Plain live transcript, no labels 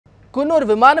குன்னூர்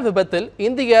விமான விபத்தில்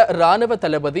இந்திய ராணுவ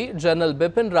தளபதி ஜெனரல்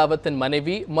பிபின் ராவத்தின்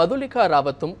மனைவி மதுலிகா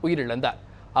ராவத்தும் உயிரிழந்தார்.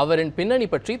 அவரின் பின்னணி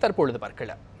பற்றி தற்பொழுது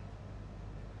பார்க்கலாம்.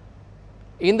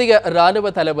 இந்திய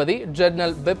ராணுவ தளபதி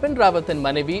ஜெனரல் பிபின் ராவத்தின்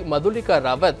மனைவி மதுலிகா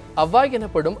ராவத் அவ்வா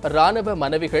எனப்படும் ராணுவ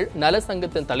மனைவிகள் நல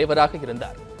சங்கத்தின் தலைவராக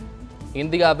இருந்தார்.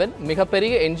 இந்தியாவின்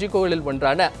மிகப்பெரிய என்ஜிஓகளில்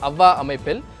ஒன்றான அவ்வா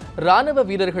அமைப்பில் ராணுவ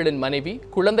வீரர்களின் மனைவி,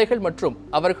 குழந்தைகள் மற்றும்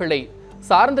அவர்களை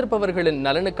சார்ந்திருப்பவர்களின்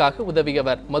நலனுக்காக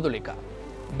உதவியவர் மதுலிகா.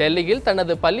 டெல்லியில்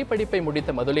தனது பள்ளி படிப்பை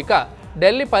முடித்த மதுலிகா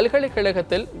டெல்லி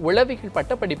பல்கலைக்கழகத்தில் உளவியல்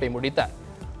பட்டப்படிப்பை முடித்தார்.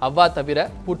 அவ்வா தவிர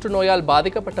புற்றுநோயால்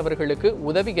பாதிக்கப்பட்டவர்களுக்கு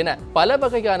உதவி என பல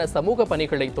வகையான சமூக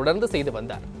பணிகளை தொடர்ந்து செய்து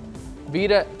வந்தார்.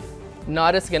 வீர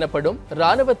நாரஸ் எனப்படும்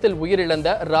இராணுவத்தில்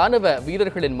உயிரிழந்த இராணுவ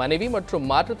வீரர்களின் மனைவி மற்றும்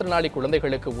மாற்றுத்திறனாளி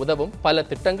குழந்தைகளுக்கு உதவும் பல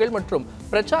திட்டங்கள் மற்றும்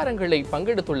பிரச்சாரங்களை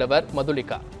பங்கெடுத்துள்ளவர்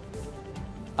மதுலிகா.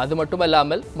 அது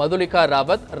மட்டுமல்லாமல் மதுலிகா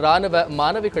ராவத் இராணுவ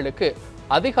மாணவிகளுக்கு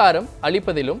அதிகாரம்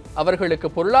அளிப்பதிலும் அவர்களுக்கு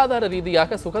பொருளாதார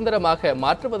ரீதியாக சுதந்திரமாக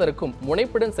மாற்றுவதற்கும்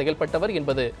முனைப்புடன் செயல்பட்டவர்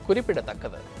என்பது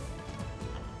குறிப்பிடத்தக்கது.